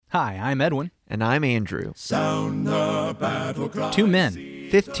Hi, I'm Edwin. And I'm Andrew. Sound the battle cry. 2 men,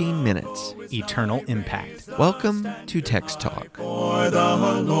 15 minutes. eternal impact. Welcome to Text Talk. For the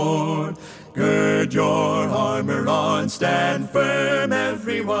Lord, gird your armor on, stand firm,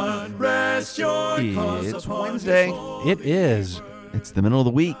 everyone. Rest your cause It's upon Wednesday. It is It's the middle of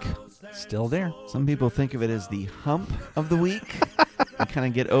the week. still there. Some people think of it as the hump of the week. You kind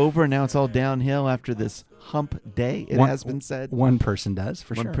of get over, and now it's all downhill after this hump day, it has been said. One person does,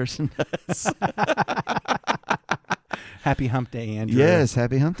 for One sure. person does. Happy hump day, Andrew. Yes,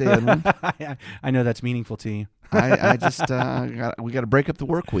 happy hump day, Edwin. I know that's meaningful to you. I just, we got to break up the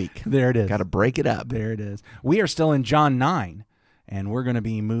work week. There it is. Got to break it up. There it is. We are still in John 9, and we're going to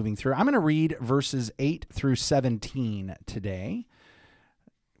be moving through. I'm going to read verses 8 through 17 today.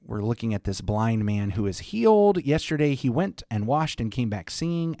 We're looking at this blind man who is healed. Yesterday he went and washed and came back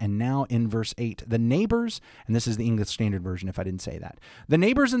seeing. And now in verse 8, the neighbors, and this is the English Standard Version if I didn't say that. The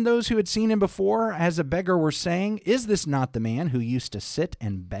neighbors and those who had seen him before as a beggar were saying, "Is this not the man who used to sit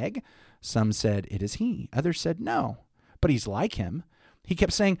and beg?" Some said, "It is he." Others said, "No, but he's like him." He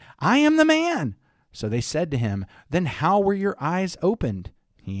kept saying, "I am the man." So they said to him, "Then how were your eyes opened?"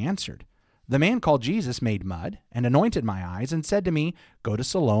 He answered, "The man called Jesus made mud and anointed my eyes and said to me, 'Go to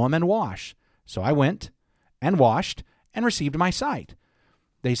Siloam and wash.' So I went and washed and received my sight."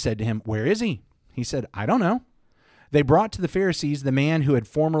 They said to him, "Where is he?" He said, "I don't know." They brought to the Pharisees the man who had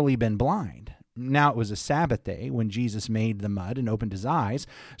formerly been blind. Now it was a Sabbath day when Jesus made the mud and opened his eyes.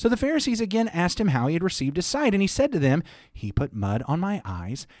 So the Pharisees again asked him how he had received his sight. And he said to them, "He put mud on my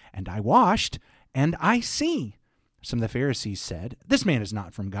eyes, and I washed, and I see." Some of the Pharisees said, "This man is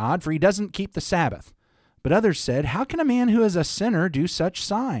not from God, for he doesn't keep the Sabbath." But others said, "How can a man who is a sinner do such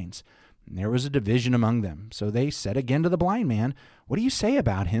signs?" And there was a division among them. So they said again to the blind man, "What do you say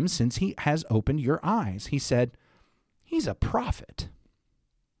about him since he has opened your eyes?" He said, "He's a prophet."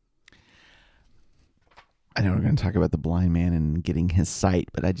 I know we're going to talk about the blind man and getting his sight,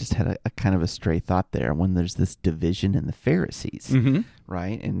 but I just had a kind of a stray thought there when there's this division in the Pharisees,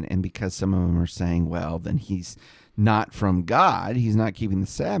 right? And because some of them are saying, well, then he's not from God, he's not keeping the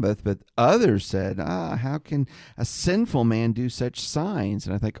Sabbath, but others said, how can a sinful man do such signs?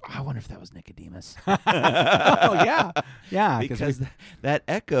 And I think, I wonder if that was Nicodemus. Oh, yeah. Yeah. Because that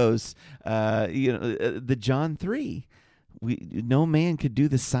echoes, the John 3. No man could do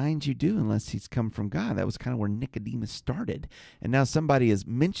the signs you do unless he's come from God. That was kind of where Nicodemus started. And now somebody is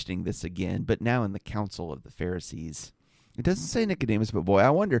mentioning this again, but now in the council of the Pharisees. It doesn't say Nicodemus, but boy, I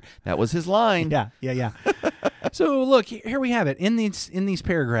wonder, that was his line. Yeah. So look, here we have it. In these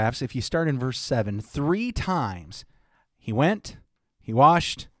paragraphs, if you start in verse 7, 3 times he went, he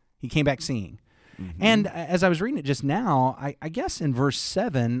washed, he came back seeing. And as I was reading it just now, I guess in verse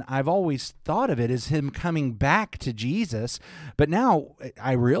 7, I've always thought of it as him coming back to Jesus. But now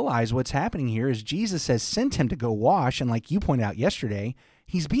I realize what's happening here is Jesus has sent him to go wash. And like you pointed out yesterday,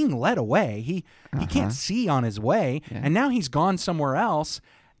 he's being led away. He can't see on his way. Yeah. And now he's gone somewhere else.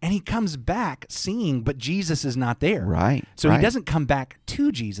 And he comes back seeing, but Jesus is not there. Right. So he doesn't come back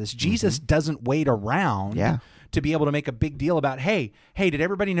to Jesus. Jesus doesn't wait around to be able to make a big deal about, hey, did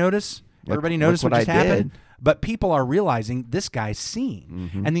everybody notice? Everybody noticed what just happened? But people are realizing this guy's seeing.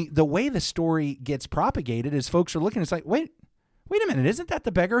 And the way the story gets propagated is folks are looking, it's like, wait a minute, isn't that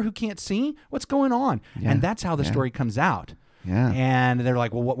the beggar who can't see? What's going on? Yeah. And that's how the story comes out. Yeah. And they're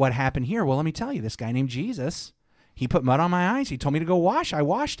like, well, what happened here? Well, let me tell you, this guy named Jesus, he put mud on my eyes. He told me to go wash. I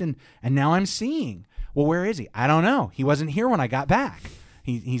washed, and now I'm seeing. Well, where is he? I don't know. He wasn't here when I got back.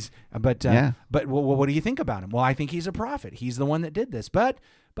 But what do you think about him? Well, I think he's a prophet. He's the one that did this. But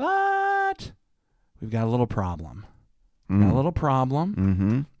we've got a little problem.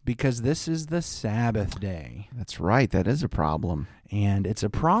 Because this is the Sabbath day. That's right. That is a problem. And it's a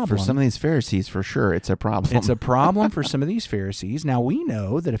problem. For some of these Pharisees, for sure, it's a problem. It's a problem for some of these Pharisees. Now, we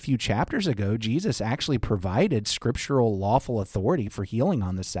know that a few chapters ago, Jesus actually provided scriptural lawful authority for healing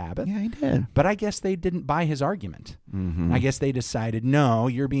on the Sabbath. Yeah, he did. But I guess they didn't buy his argument. I guess they decided, no,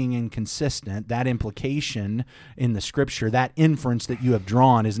 you're being inconsistent. That implication in the scripture, that inference that you have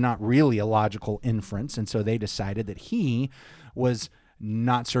drawn is not really a logical inference. And so they decided that he was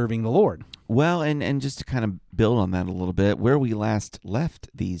not serving the Lord. Well, and just to kind of build on that a little bit, where we last left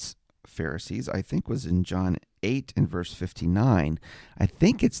these Pharisees, I think was in John 8 and verse 59. I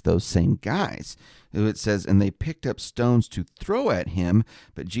think it's those same guys who it says, and they picked up stones to throw at him,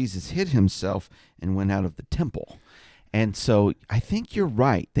 but Jesus hid himself and went out of the temple. And so I think you're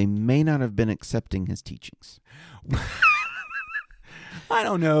right. They may not have been accepting his teachings. I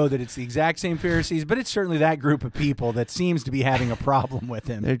don't know that it's the exact same Pharisees, but it's certainly that group of people that seems to be having a problem with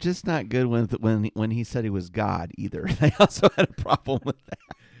him. They're just not good when he said he was God either. They also had a problem with that.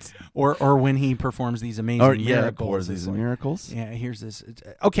 Or when he performs these amazing miracles. These miracles. Yeah, here's this.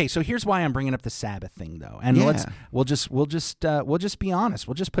 Okay, so here's why I'm bringing up the Sabbath thing, though, and we'll just be honest.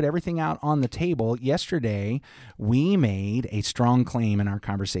 We'll just put everything out on the table. Yesterday, we made a strong claim in our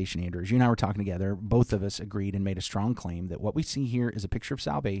conversation, Andrews. You and I were talking together. Both of us agreed and made a strong claim that what we see here is a picture of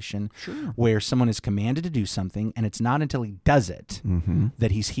salvation, where someone is commanded to do something, and it's not until he does it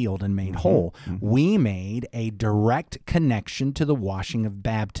that he's healed and made whole. We made a direct connection to the washing of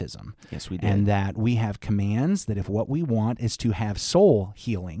baptism. Yes, we did. And that we have commands that if what we want is to have soul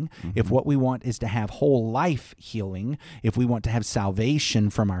healing, if what we want is to have whole life healing, if we want to have salvation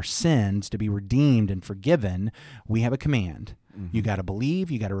from our sins, to be redeemed and forgiven, we have a command. You got to believe,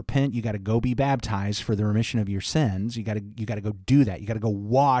 you got to repent, you got to go be baptized for the remission of your sins. You got to go do that. You got to go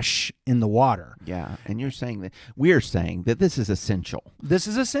wash in the water. Yeah, and we're saying that this is essential. This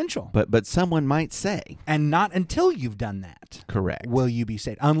is essential. But someone might say, and not until you've done that, correct, will you be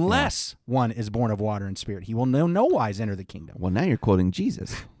saved. Unless one is born of water and spirit, he will no wise enter the kingdom. Well, now you're quoting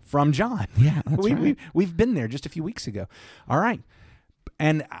Jesus from John. Yeah, that's right. We've been there just a few weeks ago. All right.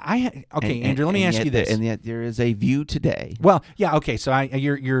 And Andrew, let me ask you this. And yet there is a view today. Well, yeah, okay. So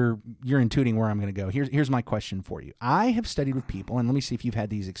you're intuiting where I'm going to go. Here's my question for you. I have studied with people, and let me see if you've had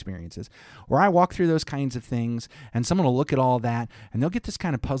these experiences, where I walk through those kinds of things, and someone will look at all that, and they'll get this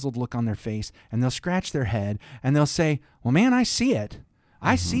kind of puzzled look on their face, and they'll scratch their head, and they'll say, "Well, man, I see it.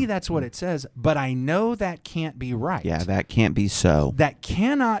 I see that's what it says, but I know that can't be right." Yeah, that can't be so. That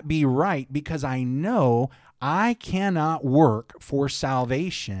cannot be right because I know I cannot work for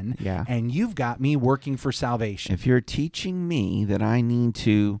salvation, and you've got me working for salvation. If you're teaching me that I need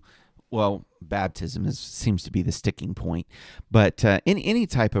to, well, baptism seems to be the sticking point, but in any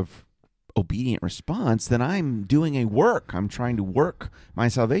type of obedient response, then I'm doing a work. I'm trying to work my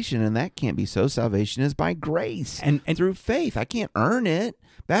salvation, and that can't be so. Salvation is by grace and through faith. I can't earn it.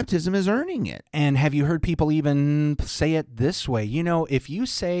 Baptism is earning it. And have you heard people even say it this way? You know, if you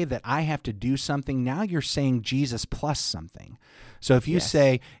say that I have to do something, now you're saying Jesus plus something. So if you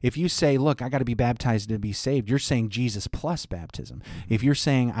say, look, I got to be baptized to be saved, you're saying Jesus plus baptism. If you're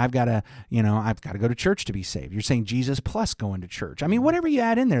saying I've got to go to church to be saved, you're saying Jesus plus going to church. I mean, whatever you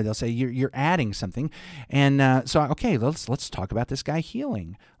add in there, they'll say you're adding something. And let's talk about this guy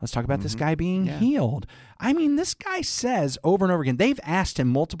healing. Let's talk about this guy being healed. I mean, this guy says over and over again, they've asked him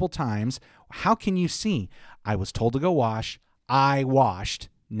multiple times, how can you see? I was told to go wash. I washed.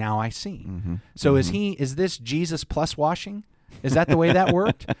 Now I see. So is this Jesus plus washing? Is that the way that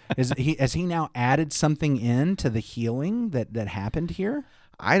worked? Has he now added something in to the healing that happened here?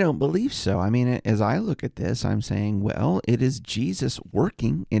 I don't believe so. I mean, as I look at this, I'm saying, well, it is Jesus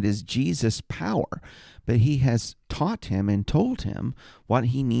working. It is Jesus' power. But he has taught him and told him what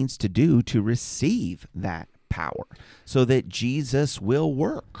he needs to do to receive that power so that Jesus will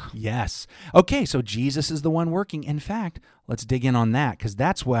work. Yes. Okay, so Jesus is the one working. In fact, let's dig in on that, because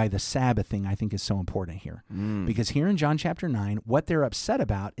that's why the Sabbath thing I think is so important here. Because here in John chapter 9, what they're upset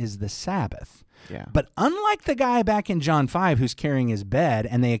about is the Sabbath. Yeah. But unlike the guy back in John 5 who's carrying his bed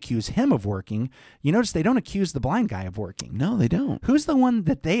and they accuse him of working, you notice they don't accuse the blind guy of working. No, they don't. Who's the one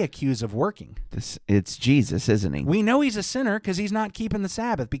that they accuse of working? It's Jesus, isn't he? We know he's a sinner because he's not keeping the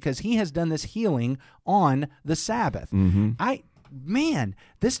Sabbath, because he has done this healing on the Sabbath. Man,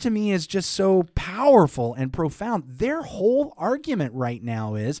 this to me is just so powerful and profound. Their whole argument right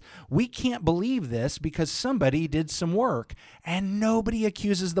now is, we can't believe this because somebody did some work, and nobody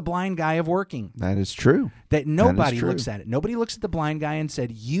accuses the blind guy of working. That is true. That nobody looks at it. Nobody looks at the blind guy and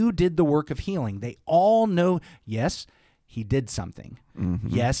said, you did the work of healing. They all know, yes, he did something.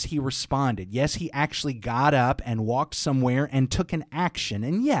 Yes, he responded. Yes, he actually got up and walked somewhere and took an action.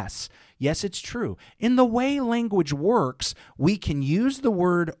 And yes, it's true. In the way language works, we can use the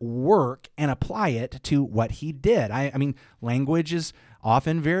word work and apply it to what he did. I mean, language is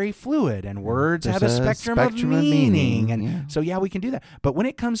often very fluid, and words have a spectrum of meaning. And so, we can do that. But when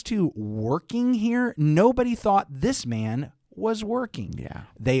it comes to working here, nobody thought this man was working. Yeah.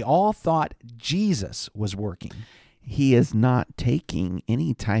 They all thought Jesus was working. He is not taking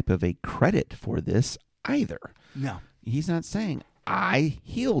any type of a credit for this either. No. He's not saying, I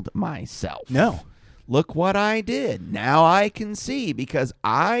healed myself. No. Look what I did. Now I can see because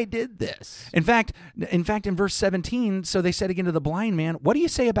I did this. In fact, in verse 17, so they said again to the blind man, what do you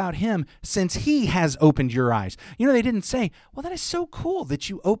say about him since he has opened your eyes? You know, they didn't say, well, that is so cool that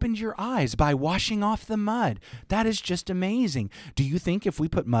you opened your eyes by washing off the mud. That is just amazing. Do you think if we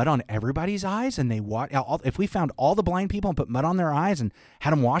put mud on everybody's eyes and if we found all the blind people and put mud on their eyes and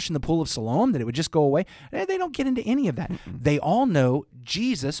had them wash in the pool of Siloam, that it would just go away? They don't get into any of that. They all know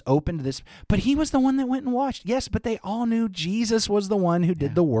Jesus opened this, but he was the one that went and washed. Yes, but they all knew Jesus was the one who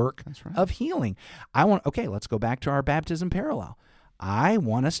did the work of healing. Let's go back to our baptism parallel. I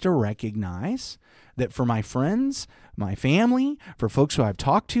want us to recognize that for my friends, my family, for folks who I've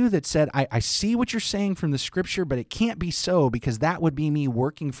talked to that said, I see what you're saying from the scripture, but it can't be so because that would be me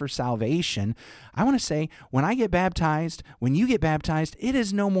working for salvation. I want to say, when I get baptized, when you get baptized, it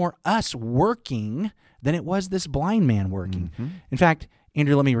is no more us working than it was this blind man working. Mm-hmm. In fact,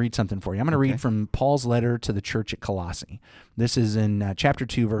 Andrew, let me read something for you. I'm going to read from Paul's letter to the church at Colossae. This is in chapter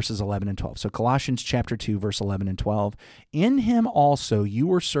 2, verses 11 and 12. So Colossians chapter 2, verse 11 and 12. In him also you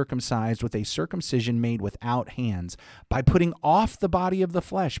were circumcised with a circumcision made without hands, by putting off the body of the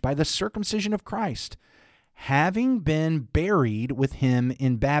flesh, by the circumcision of Christ, having been buried with him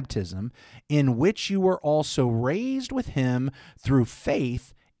in baptism, in which you were also raised with him through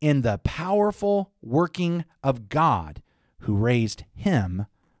faith in the powerful working of God, who raised him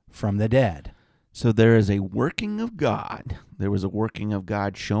from the dead. So there is a working of God. There was a working of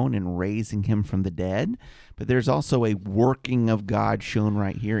God shown in raising him from the dead, but there's also a working of God shown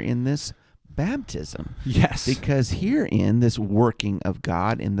right here in this baptism. Yes. Because here in this working of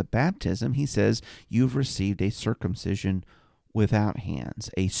God in the baptism, he says, you've received a circumcision without hands,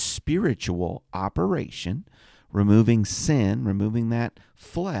 a spiritual operation, removing sin, removing that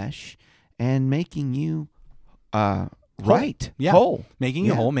flesh, and making you right. Yeah. Whole. Making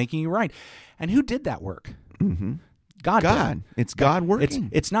you whole, making you right. And who did that work? Mm-hmm. God. It's God working.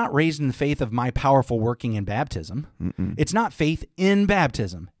 It's not raised in the faith of my powerful working in baptism. Mm-mm. It's not faith in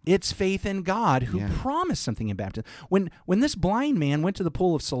baptism. It's faith in God who promised something in baptism. When this blind man went to the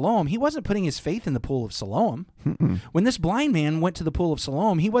pool of Siloam, he wasn't putting his faith in the pool of Siloam. Mm-mm. When this blind man went to the pool of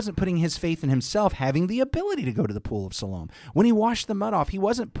Siloam, he wasn't putting his faith in himself having the ability to go to the pool of Siloam. When he washed the mud off, he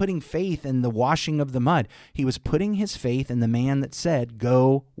wasn't putting faith in the washing of the mud. He was putting his faith in the man that said,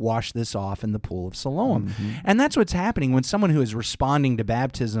 go wash this off in the pool of Siloam. Mm-hmm. And that's what's happening when someone who is responding to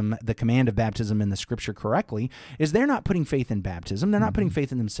baptism, the command of baptism in the scripture correctly, is they're not putting faith in baptism. They're not putting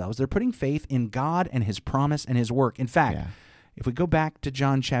faith in themselves. They're putting faith in God and his promise and his work. In fact, if we go back to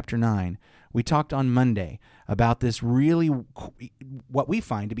John chapter 9, we talked on Monday about this really, what we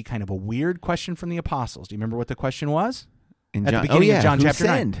find to be kind of a weird question from the apostles. Do you remember what the question was? At the beginning of John Who chapter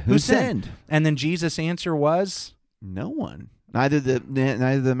sinned? 9. Who sinned? And then Jesus' answer was? No one. Neither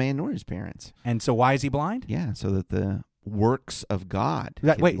the man nor his parents. And so why is he blind? Yeah, so that the works of God.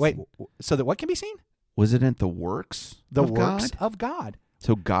 Wait. So that what can be seen? Wasn't it the works of God? Of God.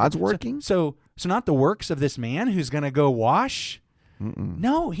 So God's working? So not the works of this man who's going to go wash? Mm-mm.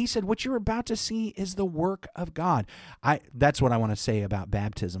 No, he said what you're about to see is the work of God. That's what I want to say about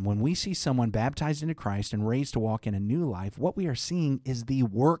baptism. When we see someone baptized into Christ and raised to walk in a new life, what we are seeing is the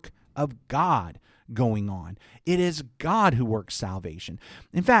work of God going on. It is God who works salvation.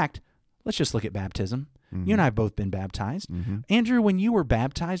 In fact, let's just look at baptism. Mm-hmm. You and I have both been baptized. Mm-hmm. Andrew, when you were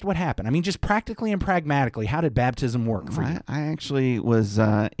baptized, what happened? I mean, just practically and pragmatically, how did baptism work for you? I actually was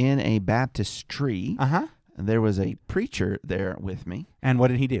in a baptistry. Uh-huh. There was a preacher there with me. And what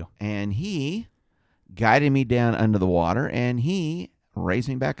did he do? And he guided me down under the water, and he raised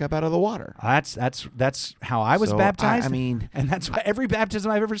me back up out of the water. That's how I was baptized. I mean, and that's why every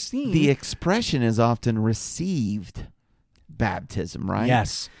baptism I've ever seen. The expression is often received baptism, right?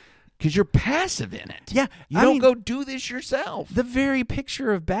 Yes. Because you're passive in it. Yeah. You don't go do this yourself. The very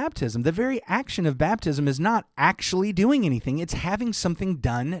picture of baptism, the very action of baptism is not actually doing anything. It's having something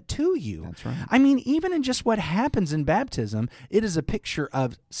done to you. That's right. I mean, even in just what happens in baptism, it is a picture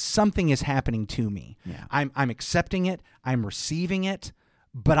of something is happening to me. Yeah. I'm accepting it. I'm receiving it.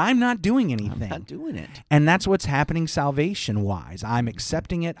 But I'm not doing anything. I'm not doing it. And that's what's happening salvation-wise. I'm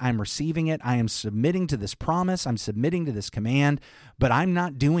accepting it. I'm receiving it. I am submitting to this promise. I'm submitting to this command, but I'm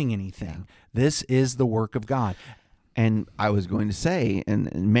not doing anything. This is the work of God. And I was going to say, and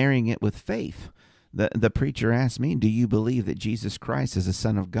marrying it with faith, the preacher asked me, do you believe that Jesus Christ is the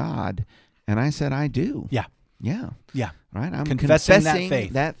Son of God? And I said, I do. Yeah. Yeah. Yeah. Right? I'm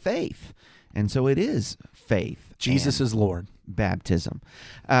confessing that faith. And so it is faith. Jesus is Lord. Baptism.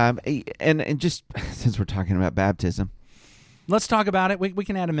 And just since we're talking about baptism, let's talk about it. We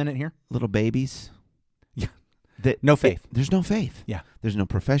can add a minute here. Little babies. Yeah. No faith. There's no faith. Yeah. There's no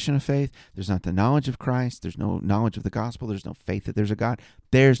profession of faith. There's not the knowledge of Christ. There's no knowledge of the gospel. There's no faith that there's a God.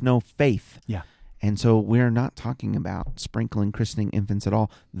 There's no faith. Yeah. And so we're not talking about sprinkling, christening infants at all.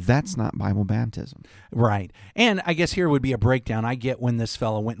 That's not Bible baptism. Right. And I guess here would be a breakdown. I get when this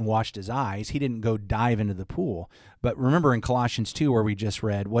fellow went and washed his eyes. He didn't go dive into the pool. But remember in Colossians 2 where we just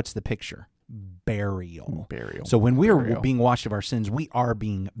read, what's the picture? burial. Burial. So when we are Burial. being washed of our sins, we are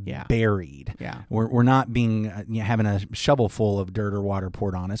being Yeah. buried. Yeah. We're not being having a shovel full of dirt or water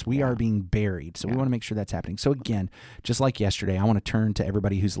poured on us. We are being buried. So we want to make sure that's happening. So again, just like yesterday, I want to turn to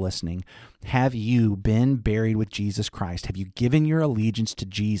everybody who's listening. Have you been buried with Jesus Christ? Have you given your allegiance to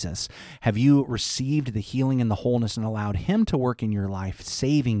Jesus? Have you received the healing and the wholeness and allowed him to work in your life,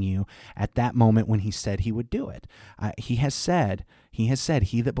 saving you at that moment when he said he would do it? He has said,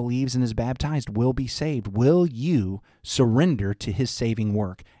 he that believes and is baptized will be saved. Will you surrender to his saving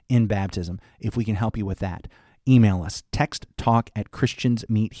work in baptism? If we can help you with that, email us,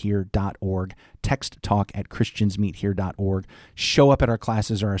 texttalk@christiansmeethere.org, texttalk@christiansmeethere.org. Show up at our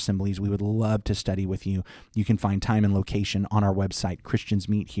classes or our assemblies. We would love to study with you. You can find time and location on our website,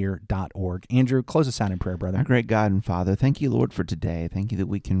 christiansmeethere.org. Andrew, close us out in prayer, brother. Our great God and Father, thank you, Lord, for today. Thank you that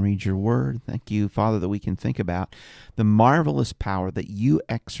we can read your word. Thank you, Father, that we can think about the marvelous power that you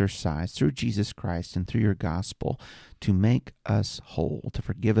exercise through Jesus Christ and through your gospel to make us whole, to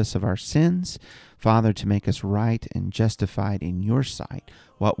forgive us of our sins, Father, to make us right and justified in your sight.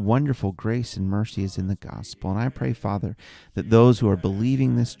 What wonderful grace and mercy is in the gospel. And I pray, Father, that those who are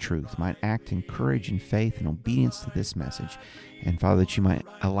believing this truth might act in courage and faith and obedience to this message. And Father, that you might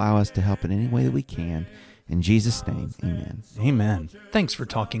allow us to help in any way that we can. In Jesus' name, amen. Amen. Thanks for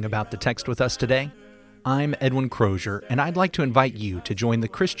talking about the text with us today. I'm Edwin Crozier, and I'd like to invite you to join the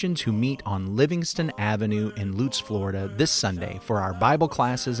Christians who meet on Livingston Avenue in Lutz, Florida this Sunday for our Bible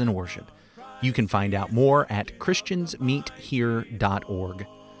classes and worship. You can find out more at christiansmeethere.org.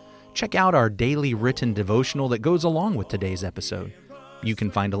 Check out our daily written devotional that goes along with today's episode. You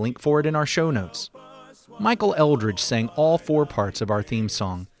can find a link for it in our show notes. Michael Eldridge sang all 4 parts of our theme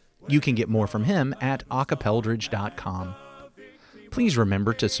song. You can get more from him at acapeldridge.com. Please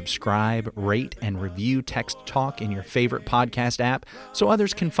remember to subscribe, rate, and review Text Talk in your favorite podcast app so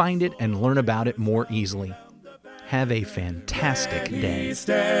others can find it and learn about it more easily. Have a fantastic day.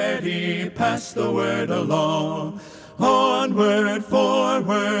 Steady, pass the word along. Onward,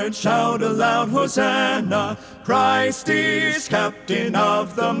 forward, shout aloud, Hosanna. Christ is captain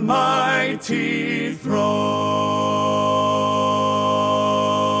of the mighty throne.